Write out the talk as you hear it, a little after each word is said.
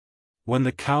when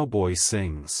the cowboy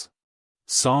sings.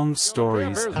 Songs,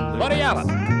 stories, and Buddy lyrics. Allen.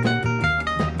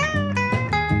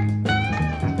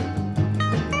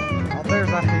 Oh, there's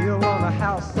a hill on a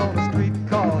house on a street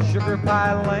called Sugar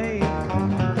Pie Lane.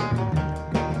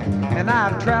 And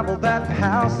I've traveled that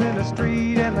house in the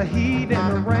street and the heat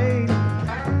and the rain.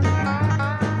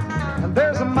 And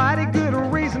there's a mighty good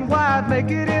reason why I'd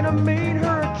make it in a mean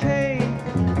hurricane.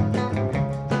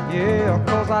 Yeah,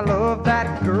 'cause I love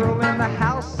that girl in the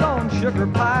house on Sugar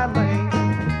Pie Lane.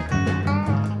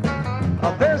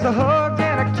 Oh, there's a hug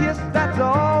and a kiss that's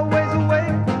always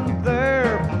waiting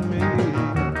there for me.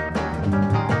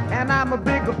 And I'm a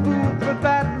big fool for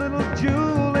that little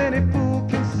jewel any fool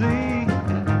can see.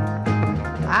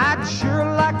 I'd sure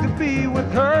like to be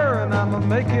with her, and I'm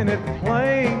making it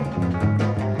plain.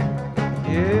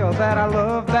 Yeah, that I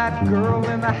love that girl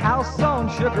in the house on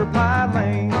Sugar Pie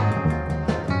Lane.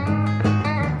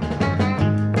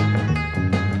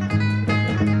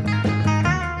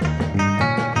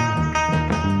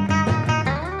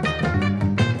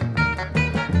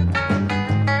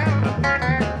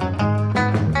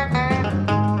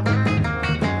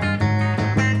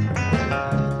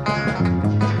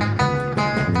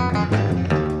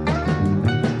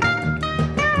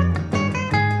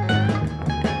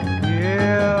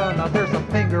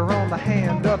 On the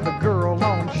hand of the girl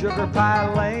on Sugar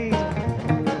Pie Lane,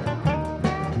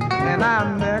 and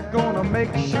I'm there gonna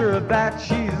make sure that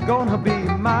she's gonna be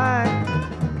mine.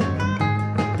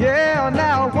 Yeah,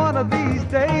 now one of these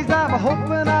days I'm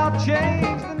hoping I'll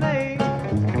change the name.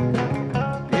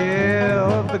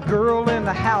 Yeah, of the girl in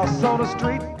the house on a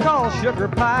street called Sugar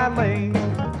Pie Lane.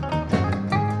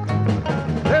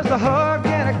 There's a hug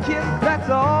and a kiss that's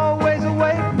always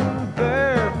waiting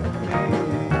there for me.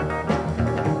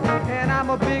 I'm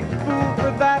a big fool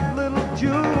for that little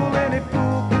jewel any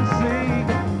fool can see.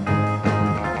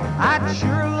 I'd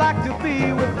sure like to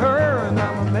be with her, and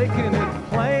I'm making it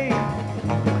plain.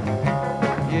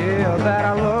 Yeah, that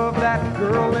I love that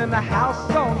girl in the house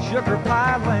on Sugar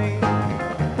Pie Lane.